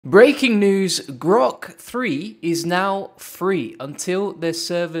Breaking news, Grok 3 is now free until their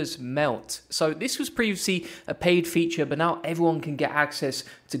servers melt. So this was previously a paid feature, but now everyone can get access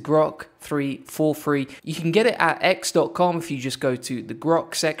to Grok 3 for free. You can get it at x.com if you just go to the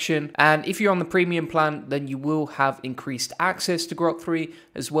Grok section. And if you're on the premium plan, then you will have increased access to Grok 3,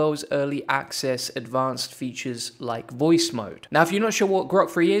 as well as early access advanced features like voice mode. Now, if you're not sure what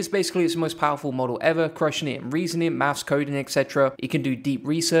Grok 3 is, basically it's the most powerful model ever, crushing it in reasoning, maths, coding, etc. It can do deep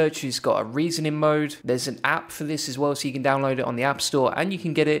research. It's got a reasoning mode. There's an app for this as well, so you can download it on the App Store, and you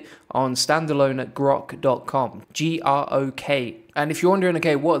can get it on standalone at grok.com, Grok. And if you're wondering,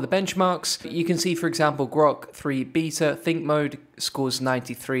 okay, what are the benchmarks? You can see, for example, Grok 3 Beta Think Mode scores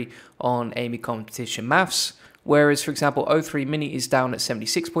 93 on Amy Competition Maths, whereas, for example, O3 Mini is down at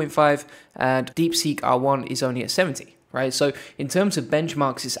 76.5, and DeepSeek R1 is only at 70. Right, so in terms of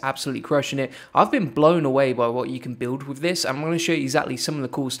benchmarks, it's absolutely crushing it. I've been blown away by what you can build with this. I'm going to show you exactly some of the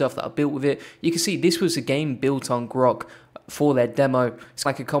cool stuff that I built with it. You can see this was a game built on Grok for their demo. It's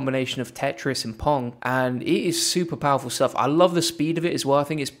like a combination of Tetris and Pong, and it is super powerful stuff. I love the speed of it as well. I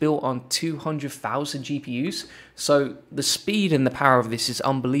think it's built on 200,000 GPUs. So the speed and the power of this is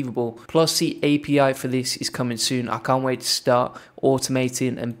unbelievable. Plus the API for this is coming soon. I can't wait to start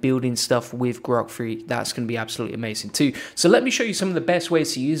automating and building stuff with Grok 3. That's going to be absolutely amazing too. So let me show you some of the best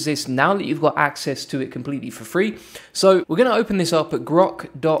ways to use this now that you've got access to it completely for free. So we're going to open this up at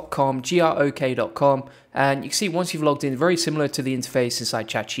grok.com, Grok.com. And you can see once you've logged in, very similar to the interface inside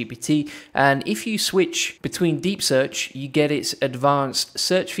ChatGPT. And if you switch between deep search, you get its advanced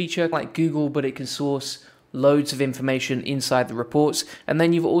search feature like Google, but it can source loads of information inside the reports. And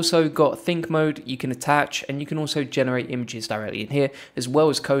then you've also got think mode you can attach, and you can also generate images directly in here, as well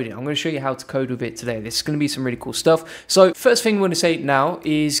as coding. I'm going to show you how to code with it today. This is going to be some really cool stuff. So first thing I'm going to say now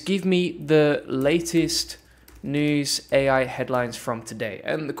is give me the latest news AI headlines from today.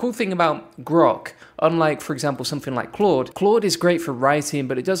 And the cool thing about Grok, unlike, for example, something like Claude is great for writing,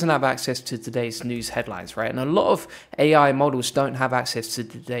 but it doesn't have access to today's news headlines, right? And a lot of AI models don't have access to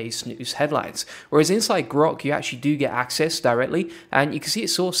today's news headlines. Whereas inside Grok, you actually do get access directly, and you can see it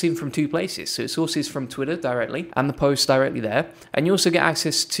sourcing from two places. So it sources from Twitter directly and the post directly there. And you also get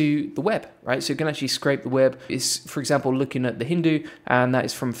access to the web, right? So you can actually scrape the web. It's, for example, looking at the Hindu, and that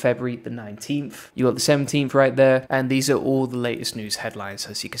is from February the 19th. You got the 17th right there, and these are all the latest news headlines,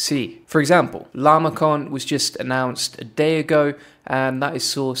 as you can see. For example, LlamaCon was just announced a day ago, and that is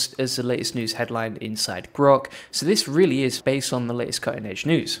sourced as the latest news headline inside Grok. So this really is based on the latest cutting edge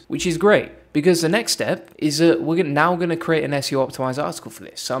news, which is great. Because the next step is that we're now going to create an SEO optimized article for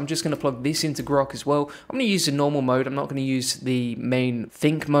this. So I'm just going to plug this into Grok as well. I'm going to use the normal mode. I'm not going to use the main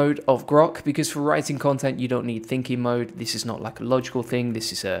think mode of Grok, because for writing content, you don't need thinking mode. This is not like a logical thing.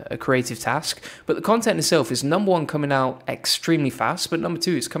 This is a creative task. But the content itself is, number one, coming out extremely fast. But number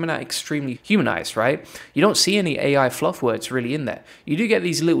two, it's coming out extremely humanized, right? You don't see any AI fluff words really in there. You do get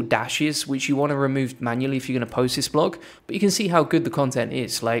these little dashes, which you want to remove manually if you're going to post this blog. But you can see how good the content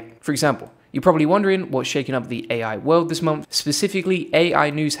is. Like, for example, you're probably wondering what's shaking up the AI world this month, specifically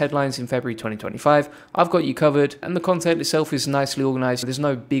AI news headlines in February 2025. I've got you covered, and the content itself is nicely organized. There's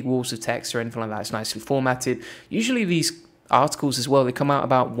no big walls of text or anything like that. It's nicely formatted. Usually these articles as well, they come out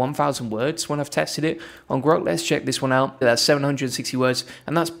about 1,000 words when I've tested it on Grok. Let's check this one out. That's 760 words,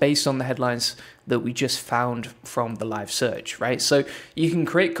 and that's based on the headlines that we just found from the live search, right? So you can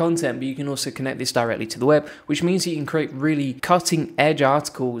create content, but you can also connect this directly to the web, which means that you can create really cutting edge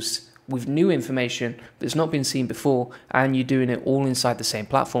articles with new information that's not been seen before, and you're doing it all inside the same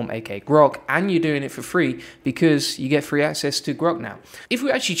platform, aka Grok, and you're doing it for free because you get free access to Grok now. If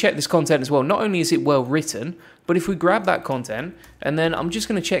we actually check this content as well, not only is it well written, but if we grab that content, and then I'm just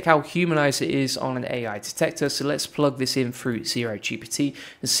going to check how humanized it is on an AI detector. So let's plug this in through ZeroGPT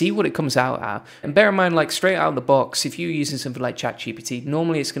and see what it comes out at. And bear in mind, like straight out of the box, if you're using something like ChatGPT,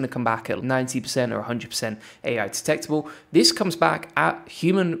 normally it's going to come back at 90% or 100% AI detectable. This comes back at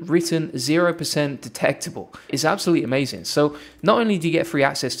human written 0% detectable. It's absolutely amazing. So not only do you get free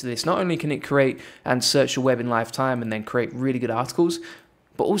access to this, not only can it create and search the web in live time and then create really good articles,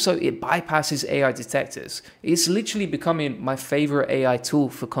 but also it bypasses AI detectors. It's literally becoming my favorite AI tool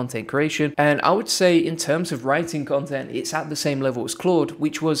for content creation. And I would say in terms of writing content, it's at the same level as Claude,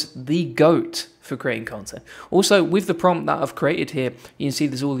 which was the GOAT for creating content. Also, with the prompt that I've created here, you can see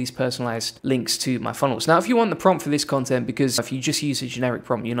there's all these personalized links to my funnels. Now, if you want the prompt for this content, because if you just use a generic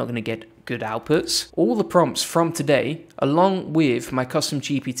prompt, you're not going to get good outputs. All the prompts from today, along with my custom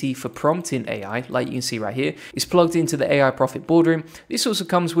GPT for prompting AI, like you can see right here, is plugged into the AI Profit Boardroom. This also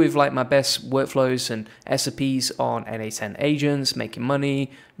comes with like my best workflows and SOPs on NA10 agents, making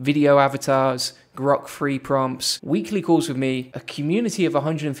money, video avatars, Grok free prompts, weekly calls with me, a community of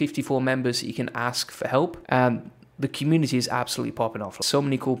 154 members that you can ask for help. The community is absolutely popping off. So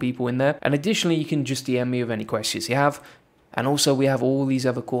many cool people in there. And additionally, you can just DM me with any questions you have. And also we have all these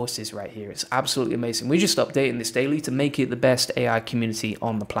other courses right here. It's absolutely amazing. We're just updating this daily to make it the best AI community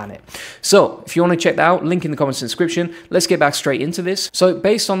on the planet. So if you want to check that out, link in the comments and description. Let's get back straight into this. So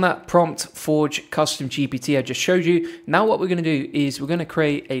based on that prompt forge custom GPT I just showed you, now what we're going to do is we're going to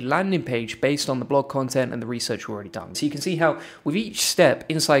create a landing page based on the blog content and the research we've already done. So you can see how with each step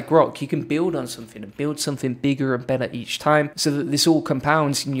inside Grok, you can build on something and build something bigger and better each time so that this all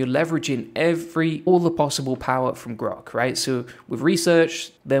compounds and you're leveraging all the possible power from Grok, right? So we've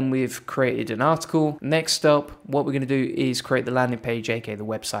researched, then we've created an article. Next up, what we're going to do is create the landing page, aka the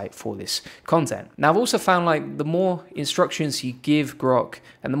website for this content. Now, I've also found like the more instructions you give Grok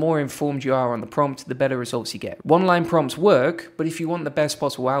and the more informed you are on the prompt, the better results you get. One-line prompts work, but if you want the best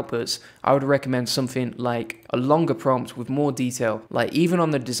possible outputs, I would recommend something like a longer prompt with more detail. Like even on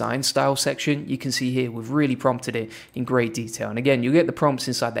the design style section, you can see here, we've really prompted it in great detail. And again, you get the prompts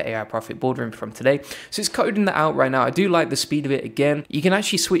inside the AI Profit Boardroom from today. So it's coding that out right now. I do like the speed of it. Again, you can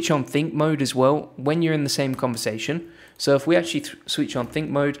actually switch on think mode as well when you're in the same conversation. So if we actually switch on think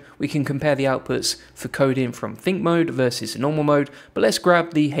mode, we can compare the outputs for coding from think mode versus normal mode. But let's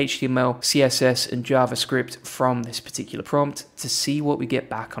grab the HTML, CSS, and JavaScript from this particular prompt to see what we get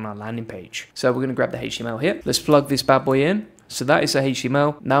back on our landing page. So we're going to grab the HTML here. Let's plug this bad boy in. So that is the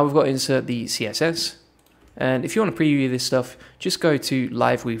HTML. Now we've got to insert the CSS. And if you want to preview this stuff, just go to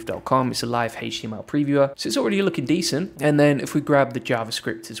liveweave.com. It's a live HTML previewer. So it's already looking decent. And then if we grab the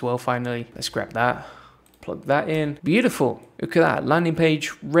JavaScript as well, finally, let's grab that. Plug that in. Beautiful. Look at that. Landing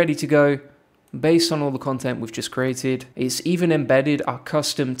page ready to go based on all the content we've just created. It's even embedded our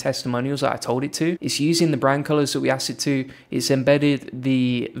custom testimonials that I told it to. It's using the brand colors that we asked it to. It's embedded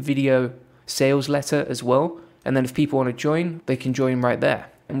the video sales letter as well. And then if people want to join, they can join right there.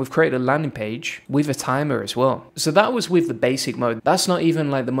 And we've created a landing page with a timer as well. So that was with the basic mode. That's not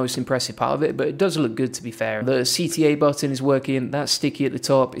even like the most impressive part of it, but it does look good to be fair. The CTA button is working, that's sticky at the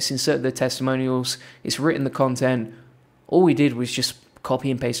top, it's inserted the testimonials, it's written the content. All we did was just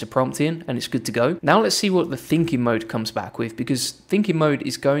copy and paste a prompt in and it's good to go. Now let's see what the thinking mode comes back with, because thinking mode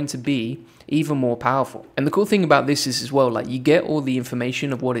is going to be even more powerful. And the cool thing about this is as well, like you get all the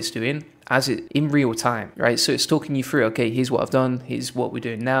information of what it's doing as it in real time, right? So it's talking you through, okay, here's what I've done, here's what we're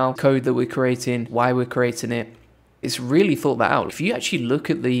doing now, code that we're creating, why we're creating it. It's really thought that out. If you actually look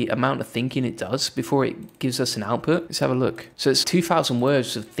at the amount of thinking it does before it gives us an output, let's have a look. So it's 2,000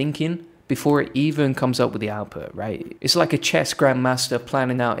 words of thinking before it even comes up with the output, right? It's like a chess grandmaster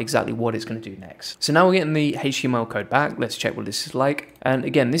planning out exactly what it's going to do next. So now we're getting the HTML code back. Let's check what this is like. And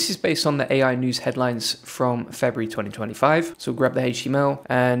again, this is based on the AI news headlines from February 2025. So grab the HTML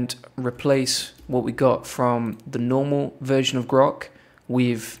and replace what we got from the normal version of Grok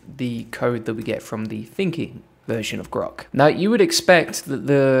with the code that we get from the thinking version of Grok. Now you would expect that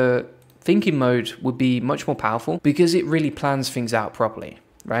the thinking mode would be much more powerful because it really plans things out properly.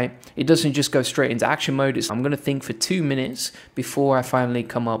 Right? It doesn't just go straight into action mode. It's I'm going to think for 2 minutes before I finally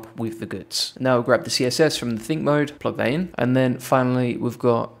come up with the goods. Now I'll grab the CSS from the think mode, plug that in. And then finally, we've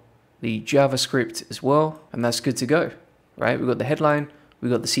got the JavaScript as well. And that's good to go, right? We've got the headline,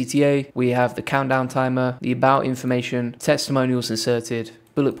 we've got the CTA, we have the countdown timer, the about information, testimonials inserted,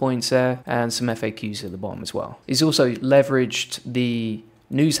 bullet points there, and some FAQs at the bottom as well. It's also leveraged the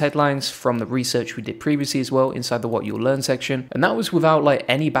news headlines from the research we did previously as well inside the what you'll learn section, and that was without like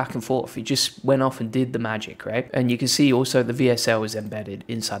any back and forth. It just went off and did the magic, right? And you can see also the VSL is embedded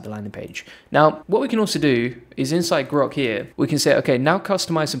inside the landing page. Now what we can also do is inside Grok here we can say, okay, now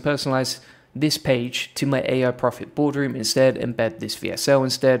customize and personalize this page to my AI Profit Boardroom instead, embed this VSL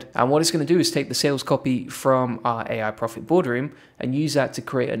instead. And what it's going to do is take the sales copy from our AI Profit Boardroom and use that to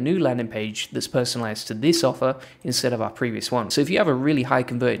create a new landing page that's personalized to this offer instead of our previous one. So if you have a really high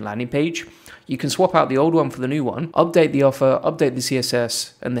converting landing page, you can swap out the old one for the new one, update the offer, update the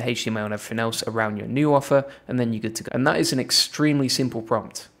CSS and the HTML and everything else around your new offer, and then you're good to go. And that is an extremely simple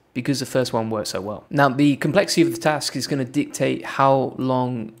prompt, because the first one worked so well. Now, the complexity of the task is going to dictate how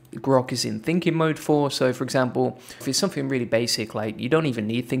long Grok is in thinking mode for. So for example, if it's something really basic, like you don't even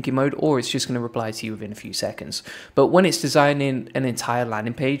need thinking mode, or it's just going to reply to you within a few seconds. But when it's designing an entire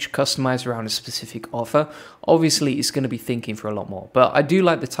landing page customized around a specific offer, obviously it's going to be thinking for a lot more. But I do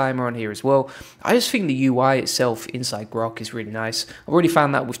like the timer on here as well. I just think the UI itself inside Grok is really nice. I've already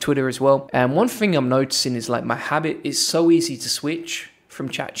found that with Twitter as well. And one thing I'm noticing is like my habit is so easy to switch from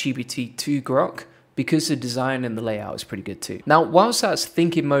ChatGPT to Grok because the design and the layout is pretty good too. Now, whilst that's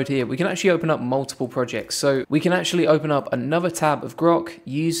thinking mode here, we can actually open up multiple projects. So we can actually open up another tab of Grok,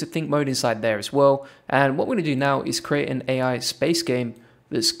 use the think mode inside there as well. And what we're gonna do now is create an AI space game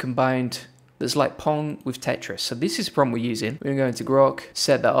that's combined, that's like Pong with Tetris. So this is the prompt we're using. We're gonna go into Grok,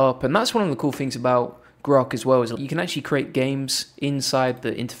 set that up. And that's one of the cool things about Grok as well, is you can actually create games inside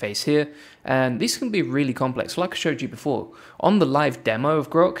the interface here. And this can be really complex. Like I showed you before, on the live demo of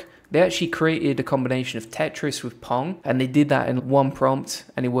Grok, they actually created a combination of Tetris with Pong, and they did that in one prompt,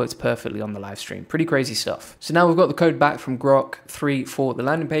 and it worked perfectly on the live stream. Pretty crazy stuff. So now we've got the code back from Grok 3 for the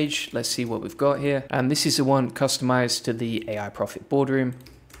landing page. Let's see what we've got here. And this is the one customized to the AI Profit Boardroom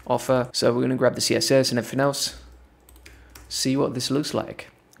offer. So we're gonna grab the CSS and everything else, see what this looks like.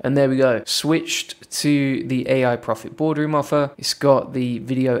 And there we go, switched to the AI Profit Boardroom offer. It's got the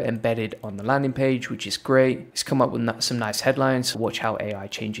video embedded on the landing page, which is great. It's come up with some nice headlines. Watch how AI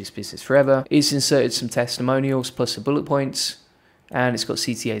changes business forever. It's inserted some testimonials plus the bullet points, and it's got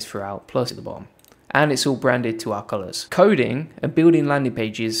CTAs throughout, plus at the bottom. And it's all branded to our colors. Coding and building landing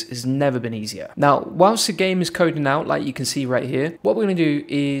pages has never been easier. Now, whilst the game is coding out, like you can see right here, what we're gonna do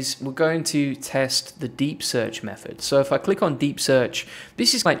is we're going to test the deep search method. So if I click on deep search,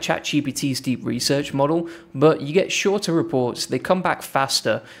 this is like ChatGPT's deep research model, but you get shorter reports, they come back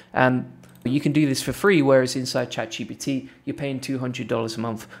faster, and you can do this for free, whereas inside ChatGPT, you're paying $200 a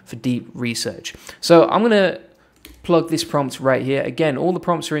month for deep research. So I'm gonna plug this prompt right here. Again, all the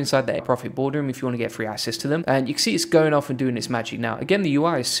prompts are inside the Profit Boardroom if you want to get free access to them. And you can see it's going off and doing its magic now. Again, the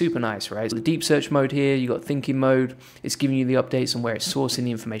UI is super nice, right? The deep search mode here, you got thinking mode. It's giving you the updates on where it's sourcing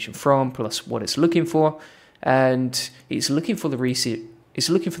the information from, plus what it's looking for. And it's looking for the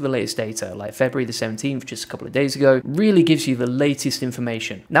latest data, like February the 17th, just a couple of days ago. Really gives you the latest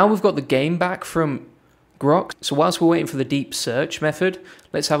information. Now we've got the game back from Grok. So whilst we're waiting for the deep search method,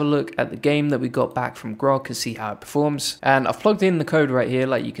 let's have a look at the game that we got back from Grok and see how it performs. And I've plugged in the code right here,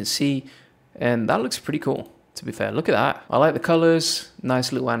 like you can see, and that looks pretty cool, to be fair. Look at that. I like the colors,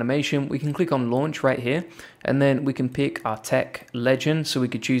 nice little animation. We can click on launch right here, and then we can pick our tech legend. So we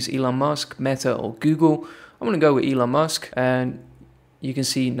could choose Elon Musk, Meta, or Google. I'm gonna go with Elon Musk, and you can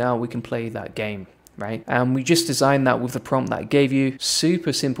see now we can play that game. Right? And we just designed that with the prompt that I gave you.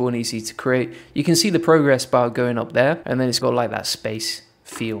 Super simple and easy to create. You can see the progress bar going up there, and then it's got like that space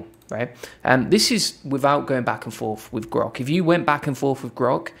feel, right? And this is without going back and forth with Grok. If you went back and forth with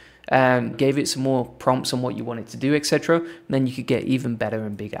Grok and gave it some more prompts on what you wanted to do, etc., then you could get even better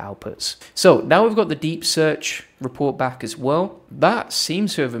and bigger outputs. So now we've got the deep search report back as well. That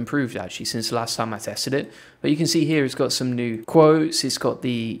seems to have improved actually since the last time I tested it. But you can see here it's got some new quotes, it's got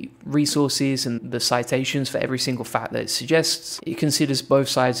the resources and the citations for every single fact that it suggests. It considers both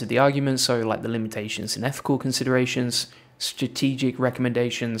sides of the argument, so like the limitations and ethical considerations, strategic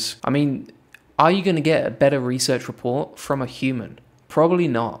recommendations. I mean, are you going to get a better research report from a human? Probably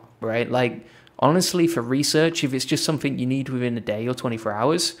not, right? Like, honestly, for research, if it's just something you need within a day or 24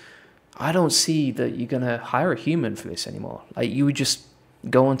 hours, I don't see that you're going to hire a human for this anymore. Like, you would just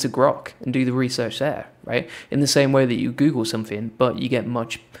go onto Grok and do the research there, right? In the same way that you Google something, but you get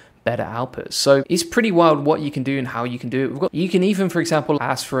much better outputs. So it's pretty wild what you can do and how you can do it. You can even, for example,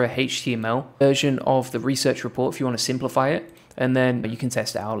 ask for a HTML version of the research report if you want to simplify it. And then you can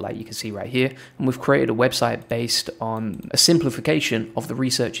test it out like you can see right here. And we've created a website based on a simplification of the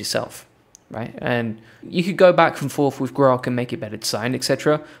research itself, right? And you could go back and forth with Grok and make it better designed,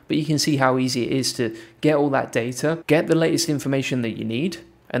 etc. But you can see how easy it is to get all that data, get the latest information that you need,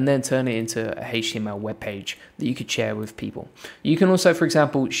 and then turn it into a HTML web page that you could share with people. You can also, for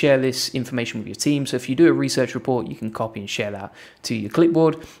example, share this information with your team. So if you do a research report, you can copy and share that to your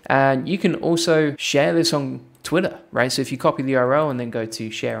clipboard. And you can also share this on Twitter, right? So if you copy the URL and then go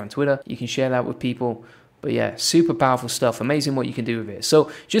to share on Twitter, you can share that with people. But yeah, super powerful stuff. Amazing what you can do with it.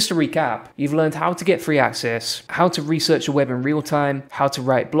 So just to recap, you've learned how to get free access, how to research the web in real time, how to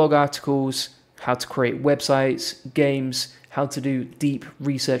write blog articles, how to create websites, games, how to do deep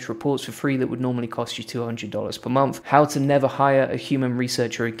research reports for free that would normally cost you $200 per month, how to never hire a human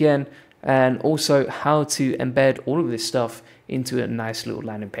researcher again, and also how to embed all of this stuff into a nice little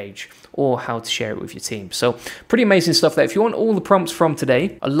landing page, or how to share it with your team. So pretty amazing stuff there. If you want all the prompts from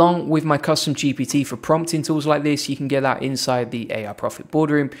today, along with my custom GPT for prompting tools like this, you can get that inside the AI Profit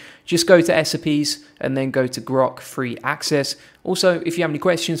Boardroom. Just go to SEOs and then go to Grok free access. Also, if you have any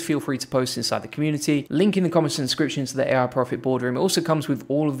questions, feel free to post inside the community. Link in the comments and description to the AI Profit Boardroom. It also comes with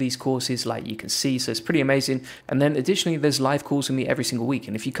all of these courses like you can see, so it's pretty amazing. And then additionally, there's live calls with me every single week.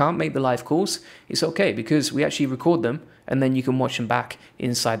 And if you can't make the live calls, it's okay because we actually record them and then you can watch them back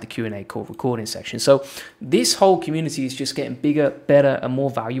inside the Q&A call recording section. So this whole community is just getting bigger, better, and more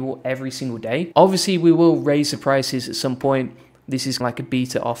valuable every single day. Obviously, we will raise the prices at some point. This is like a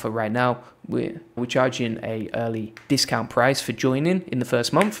beta offer right now. We're charging a early discount price for joining in the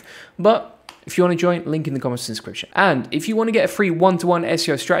first month, but if you want to join, link in the comments description. And if you want to get a free one-to-one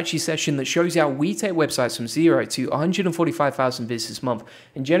SEO strategy session that shows you how we take websites from 0 to 145,000 visitors a month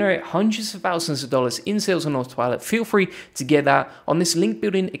and generate hundreds of thousands of dollars in sales on autopilot, feel free to get that. On this link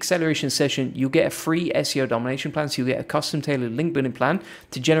building acceleration session, you'll get a free SEO domination plan. So you'll get a custom tailored link building plan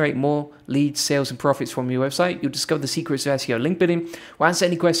to generate more leads, sales, and profits from your website. You'll discover the secrets of SEO link building. We'll answer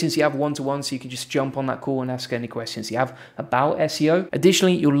any questions you have one-to-one, so you can just jump on that call and ask any questions you have about SEO.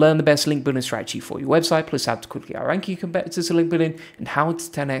 Additionally, you'll learn the best link building strategy for your website, plus how to quickly outrank your competitors to link building, and how to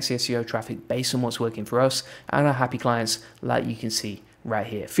 10x SEO traffic based on what's working for us and our happy clients, like you can see right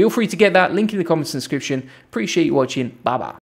here. Feel free to get that link in the comments description. Appreciate you watching. Bye bye.